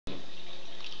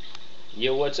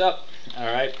Yo, what's up?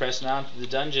 Alright, pressing on to the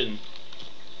dungeon.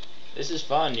 This is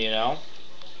fun, you know.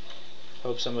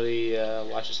 Hope somebody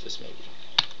watches this, maybe.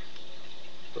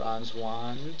 Bronze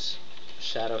Wand,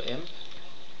 Shadow Imp.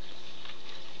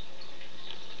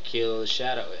 Kill the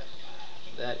Shadow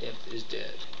Imp. That imp is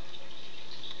dead.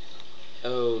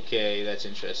 Okay, that's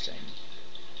interesting.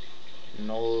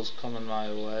 Gnolls coming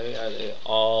my way. Are they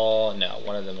all? No,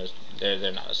 one of them is.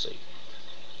 They're not asleep.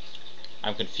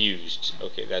 I'm confused.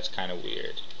 Okay, that's kind of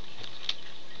weird.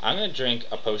 I'm gonna drink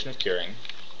a potion of curing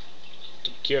to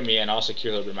cure me and also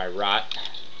cure a little bit of my rot.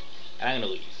 And I'm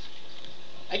gonna leave.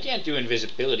 I can't do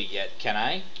invisibility yet, can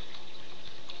I?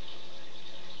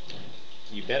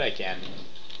 You bet I can.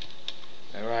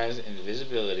 Memorize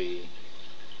invisibility.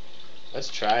 Let's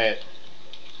try it.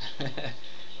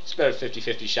 It's about a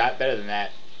 50-50 shot. Better than that.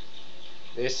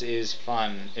 This is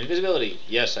fun. Invisibility.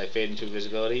 Yes, I fade into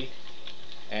invisibility.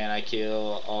 And I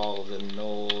kill all of the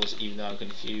gnolls, even though I'm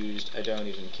confused. I don't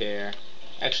even care.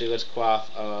 Actually, let's quaff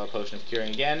a potion of curing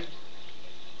again.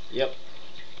 Yep.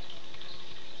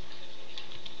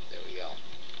 There we go.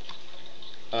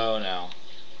 Oh no.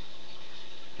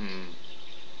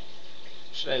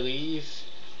 Should I leave?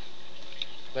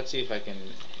 Let's see if I can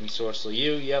ensorcel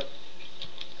you. Yep.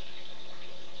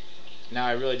 Now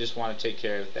I really just want to take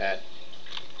care of that.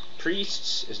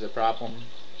 Priests is the problem.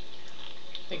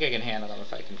 I think I can handle him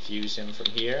if I confuse him from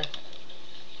here.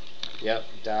 Yep,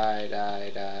 die,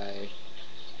 die, die.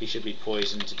 He should be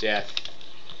poisoned to death.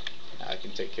 Now I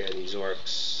can take care of these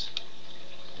orcs.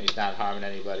 He's not harming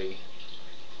anybody.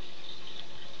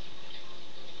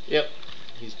 Yep,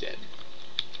 he's dead.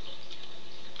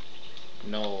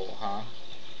 Gnoll, huh?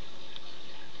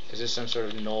 Is this some sort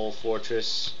of gnoll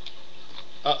fortress?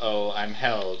 Uh-oh, I'm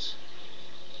held.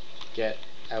 Get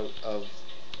out of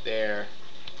there.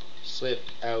 Slip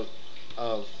out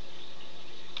of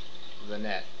the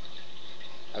net.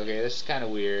 Okay, this is kind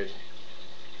of weird.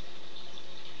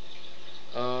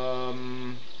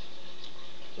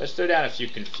 Let's throw down a few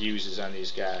confuses on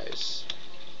these guys.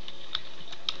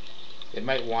 They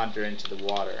might wander into the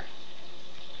water.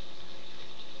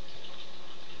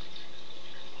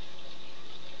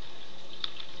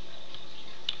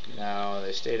 No,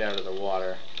 they stayed out of the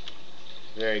water.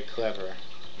 Very clever,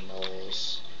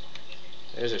 gnolls.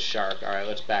 There's a shark. Alright,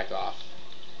 let's back off.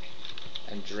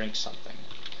 And drink something.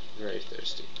 Very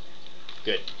thirsty.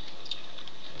 Good.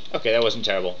 Okay, that wasn't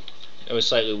terrible. It was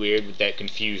slightly weird with that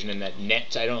confusion and that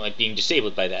net. I don't like being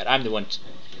disabled by that. I'm the one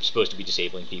supposed to be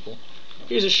disabling people.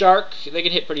 Here's a shark. They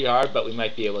can hit pretty hard, but we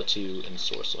might be able to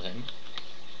ensorcel him.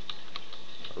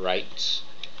 Right.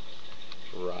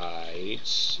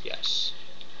 Right. Yes.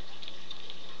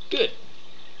 Good.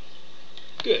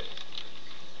 Good.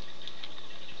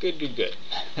 Good, good, good.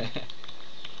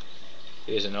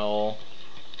 Here's a gnoll.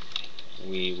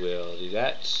 We will do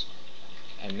that.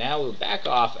 And now we'll back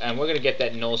off, and we're going to get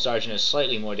that gnoll sergeant is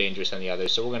slightly more dangerous than the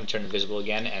others, so we're going to turn invisible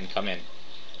again and come in.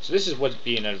 So this is what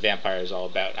being a vampire is all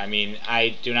about. I mean,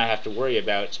 I do not have to worry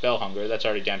about spell hunger. That's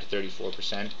already down to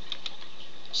 34%.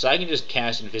 So I can just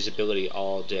cast invisibility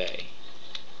all day.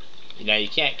 Now, you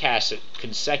can't cast it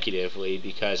consecutively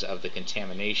because of the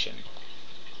contamination,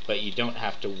 but you don't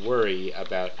have to worry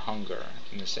about hunger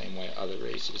in the same way other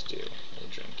races do. We'll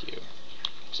drink you.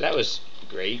 So that was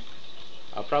great.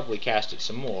 I'll probably cast it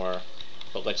some more,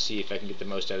 but let's see if I can get the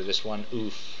most out of this one.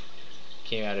 Oof.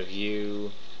 Came out of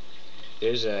view.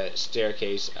 There's a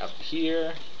staircase up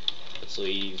here. Let's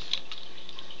leave.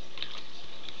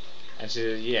 And so,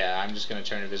 yeah, I'm just going to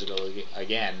turn invisible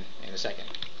again in a second.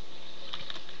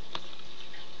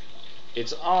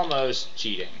 It's almost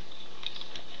cheating.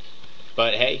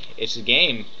 But hey, it's a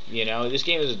game, you know. This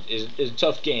game is a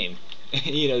tough game.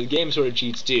 You know, the game sort of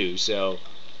cheats too, so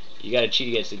you gotta cheat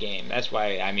against the game. That's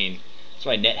why, I mean, that's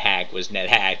why NetHack was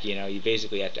NetHack, you know. You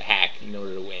basically have to hack in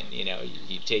order to win, you know.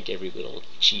 You take every little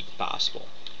cheat possible.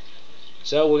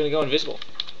 So we're gonna go invisible.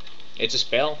 It's a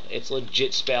spell. It's a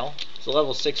legit spell. It's a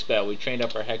level 6 spell. We trained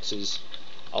up our hexes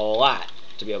a lot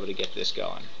to be able to get this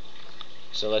going.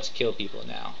 So let's kill people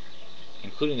now,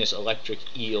 including this electric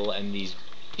eel and these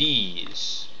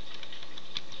bees.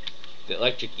 The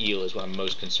electric eel is what I'm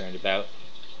most concerned about.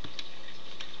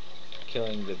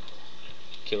 Killing the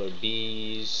killer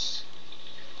bees.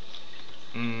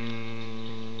 Now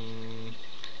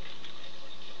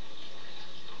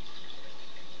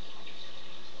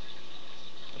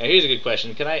here's a good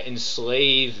question. Can I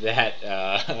enslave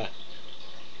that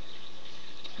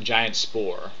giant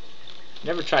spore?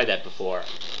 Never tried that before.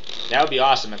 That would be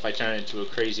awesome if I turn it into a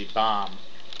crazy bomb.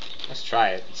 Let's try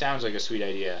it. It sounds like a sweet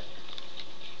idea.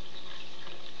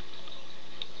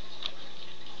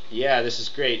 Yeah, this is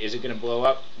great. Is it going to blow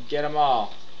up? Get them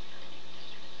all.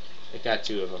 It got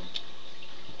 2 of them.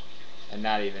 And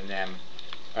not even them.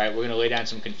 Alright, we're going to lay down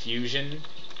some confusion.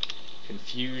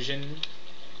 Confusion.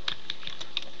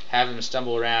 Have them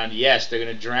stumble around. Yes, they're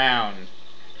going to drown.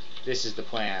 This is the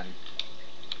plan.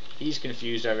 He's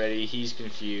confused already. He's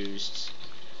confused.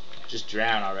 Just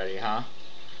drown already, huh?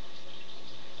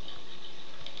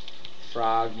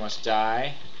 Frog must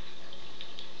die.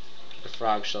 The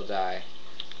frog shall die.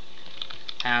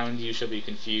 Hound, you shall be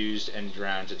confused and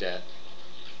drowned to death.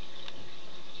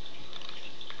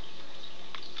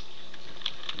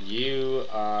 You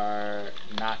are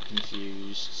not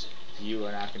confused. You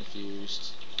are not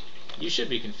confused. You should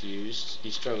be confused.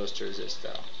 He struggles to resist,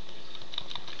 though.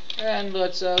 And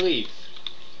let's leave.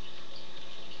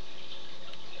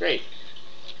 Great.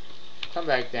 Come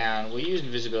back down. We'll use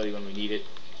invisibility when we need it.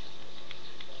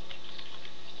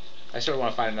 I sort of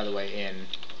want to find another way in.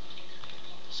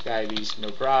 Sky Beast, no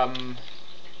problem.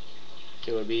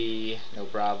 Killer Bee, no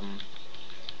problem.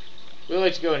 We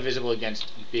like to go invisible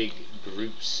against big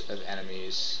groups of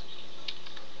enemies.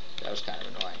 That was kind of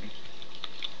annoying.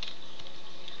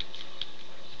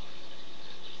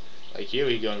 Like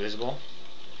you go invisible.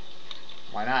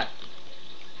 Why not?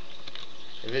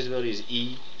 Invisibility is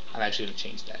E. I'm actually going to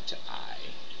change that to I.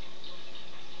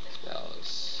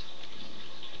 Spells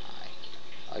I.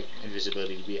 I like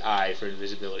invisibility to be I for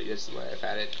invisibility. That's the way I've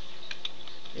had it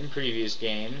in previous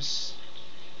games.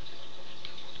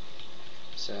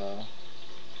 So,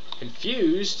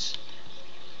 confused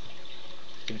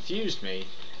confused me.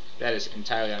 That is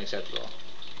entirely unacceptable.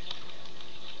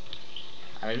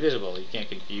 I'm invisible. You can't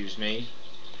confuse me.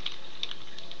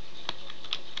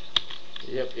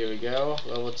 Yep, here we go.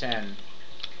 Level 10.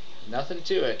 Nothing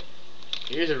to it.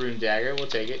 Here's a rune dagger. We'll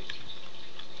take it.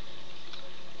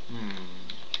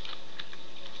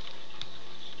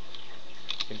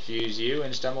 Confuse you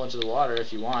and stumble into the water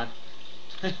if you want.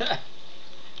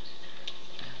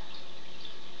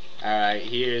 Alright,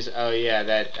 here's... oh yeah,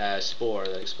 that spore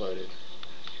that exploded.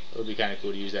 It would be kind of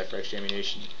cool to use that for extra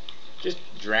ammunition. Just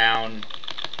drown.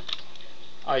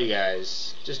 All you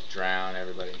guys. Just drown,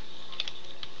 everybody.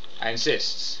 I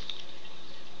insist.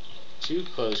 Too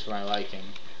close for my liking.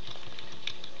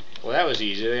 Well, that was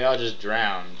easy. They all just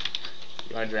drowned.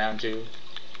 You want to drown too?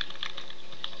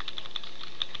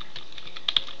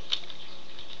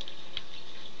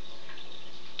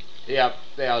 Yep,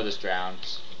 they all just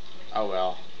drowned. Oh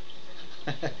well.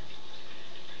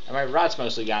 And my rot's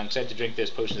mostly gone because I had to drink those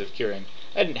potions of curing.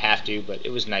 I didn't have to, but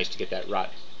it was nice to get that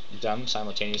rot done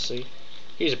simultaneously.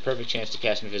 Here's a perfect chance to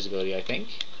cast invisibility, I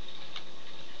think.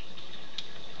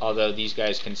 Although these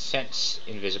guys can sense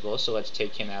invisible, so let's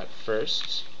take him out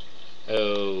first.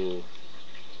 Oh.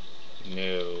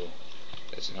 No.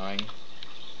 That's annoying.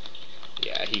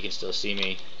 Yeah, he can still see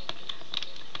me.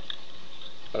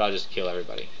 But I'll just kill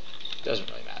everybody. Doesn't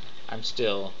really matter. I'm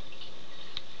still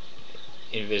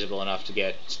invisible enough to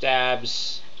get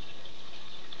stabs.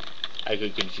 I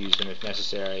could confuse them if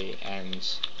necessary, and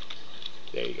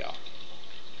there you go.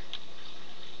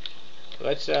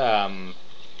 Let's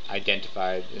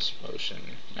identify this potion.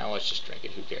 Now let's just drink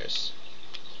it. Who cares?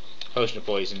 Potion of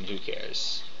poison. Who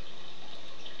cares?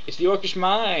 It's the Orcish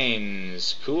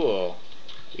Mines. Cool.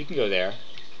 We can go there.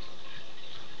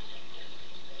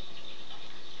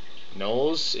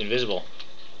 Knowles, invisible.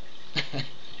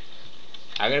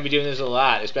 I'm going to be doing this a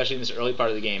lot, especially in this early part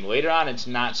of the game. Later on, it's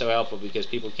not so helpful because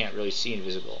people can't really see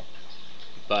invisible.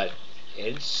 But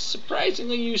it's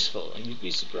surprisingly useful, and you'd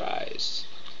be surprised.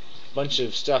 Bunch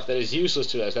of stuff that is useless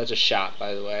to us. That's a shop,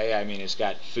 by the way. I mean, it's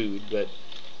got food, but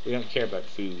we don't care about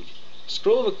food.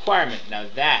 Scroll of Acquirement. Now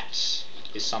that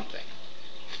is something.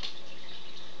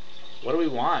 What do we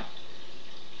want?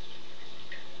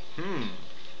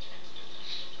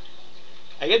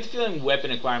 I get the feeling weapon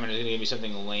acquirement is going to give me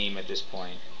something lame at this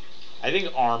point. I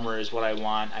think armor is what I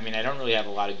want. I mean, I don't really have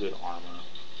a lot of good armor.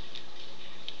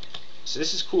 So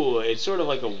this is cool. It's sort of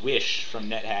like a wish from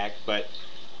NetHack, but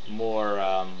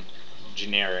more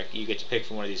generic. You get to pick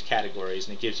from one of these categories,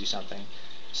 and it gives you something.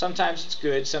 Sometimes it's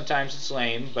good, sometimes it's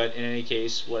lame, but in any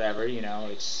case, whatever, you know,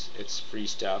 it's free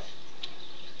stuff.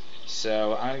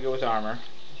 So I'm going to go with armor.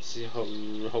 Let's see,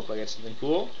 hope I get something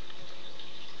cool.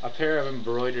 A pair of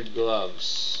embroidered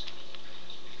gloves.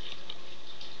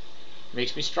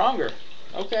 Makes me stronger.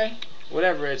 Okay.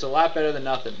 Whatever, it's a lot better than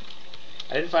nothing.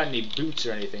 I didn't find any boots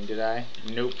or anything, did I?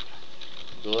 Nope.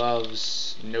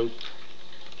 Gloves. Nope.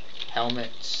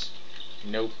 Helmet.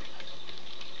 Nope.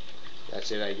 That's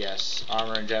it, I guess.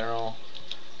 Armor in general.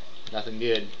 Nothing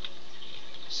good.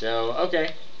 So,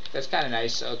 okay. That's kind of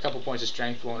nice. A couple points of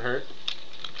strength won't hurt.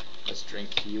 Let's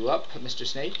drink you up, Mr.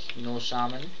 Snake. No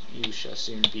shaman. You shall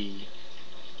soon be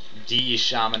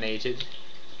de-shaminated.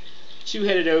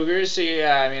 Two-headed ogres, so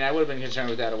yeah, I mean, I would have been concerned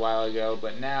with that a while ago,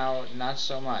 but now, not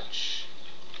so much.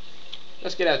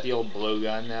 Let's get out the old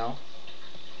blowgun now,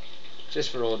 just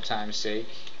for old time's sake.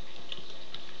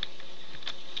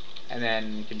 And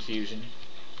then confusion.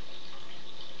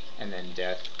 And then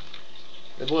death.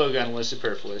 The blowgun was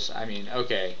superfluous. I mean,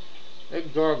 okay, the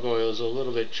gargoyle is a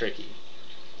little bit tricky.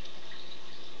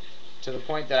 To the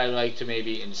point that I like to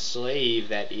maybe enslave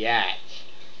that yak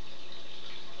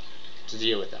to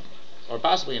deal with them. Or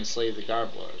possibly enslave the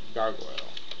gargoyle.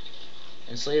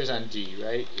 Enslave is on D,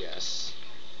 right? Yes.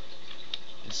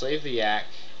 Enslave the yak,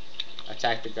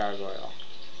 attack the gargoyle.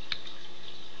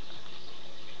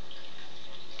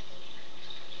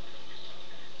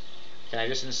 Can I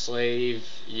just enslave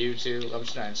you two? I'm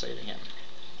just not enslaving him.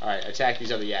 Alright, attack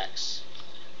these other yaks.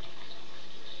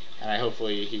 And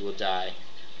hopefully he will die.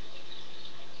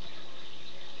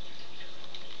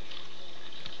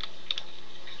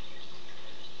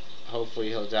 Hopefully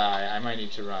he'll die. I might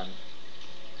need to run.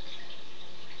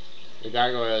 The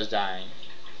gargoyle is dying.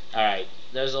 Alright,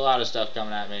 there's a lot of stuff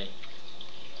coming at me.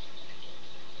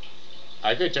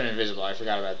 I could turn invisible, I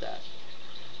forgot about that.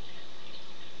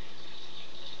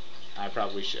 I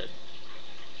probably should.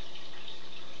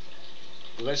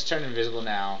 Let's turn invisible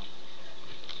now.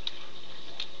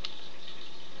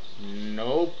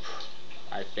 Nope.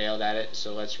 I failed at it,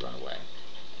 so let's run away.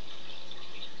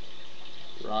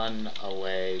 Run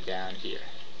away down here.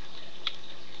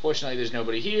 Fortunately, there's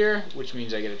nobody here, which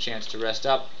means I get a chance to rest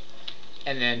up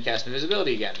and then cast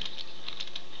invisibility again.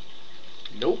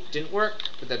 Nope, didn't work,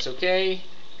 but that's okay.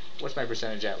 What's my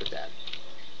percentage at with that?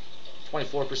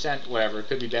 24%, whatever,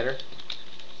 could be better.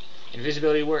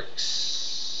 Invisibility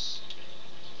works.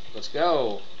 Let's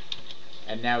go.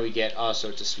 And now we get all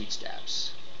sorts of sweet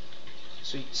stabs.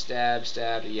 Sweet stab,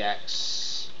 stab,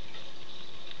 yaks.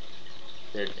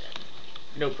 They're dead.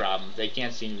 No problem. They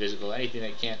can't see invisible. Anything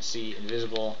that can't see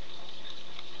invisible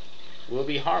will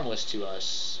be harmless to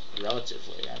us,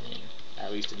 relatively, I mean,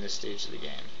 at least in this stage of the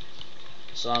game.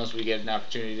 As long as we get an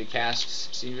opportunity to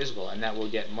cast see invisible, and that will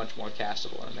get much more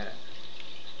castable in a minute.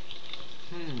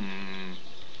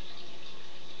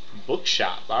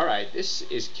 Bookshop. Alright, this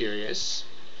is curious.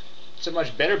 It's a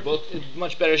much better book,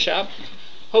 much better shop.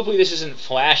 Hopefully this isn't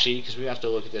flashy, because we have to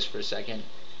look at this for a second.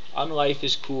 Unlife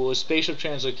is cool. Spatial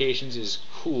translocations is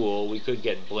cool. We could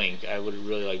get Blink. I would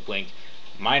really like Blink.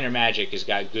 Minor Magic has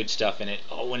got good stuff in it.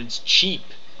 Oh, and it's cheap.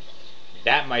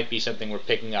 That might be something we're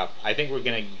picking up. I think we're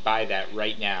going to buy that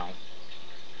right now.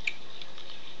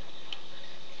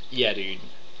 Yeah, dude.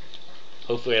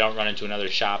 Hopefully I don't run into another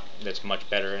shop that's much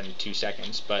better in 2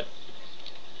 seconds, but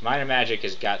Minor Magic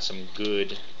has got some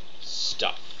good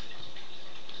stuff.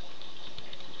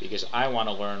 Because I want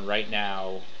to learn right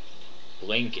now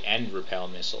Blink and Repel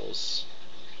missiles.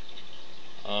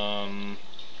 We'll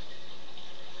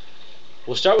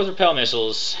start with Repel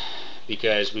missiles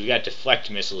because we've got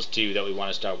Deflect missiles too that we want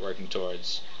to start working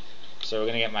towards. So we're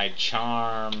going to get my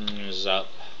charms up.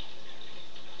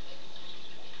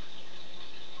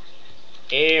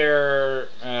 Air,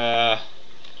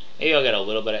 maybe I'll get a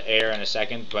little bit of air in a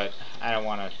second, but I don't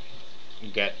want to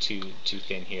get too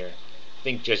thin here. I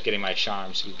think just getting my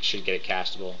charms should get it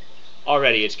castable.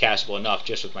 Already it's castable enough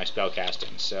just with my spell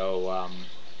casting, so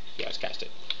yeah, let's cast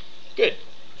it. Good.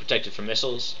 Protected from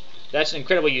missiles. That's an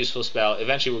incredibly useful spell.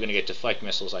 Eventually we're going to get Deflect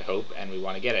missiles, I hope, and we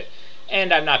want to get it.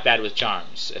 And I'm not bad with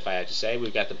charms, if I had to say.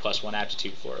 We've got the +1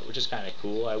 aptitude for it, which is kind of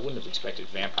cool. I wouldn't have expected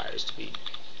vampires to be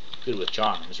good with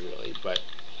charms, really, but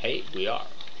hey, we are,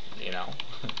 you know.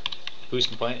 Who's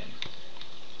complaining?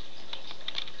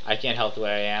 I can't help the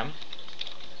way I am.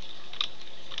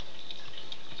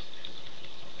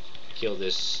 Kill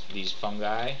these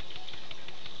fungi.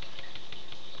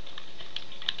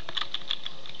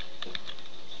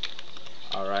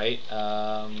 Alright,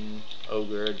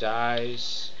 ogre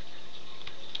dies.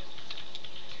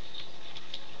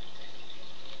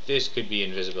 This could be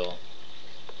invisible.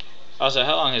 Also,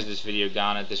 how long has this video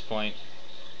gone at this point?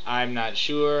 I'm not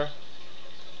sure.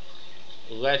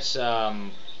 Let's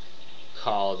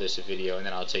call this a video, and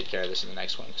then I'll take care of this in the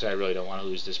next one, because I really don't want to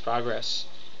lose this progress.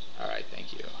 Alright,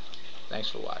 thank you. Thanks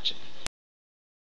for watching.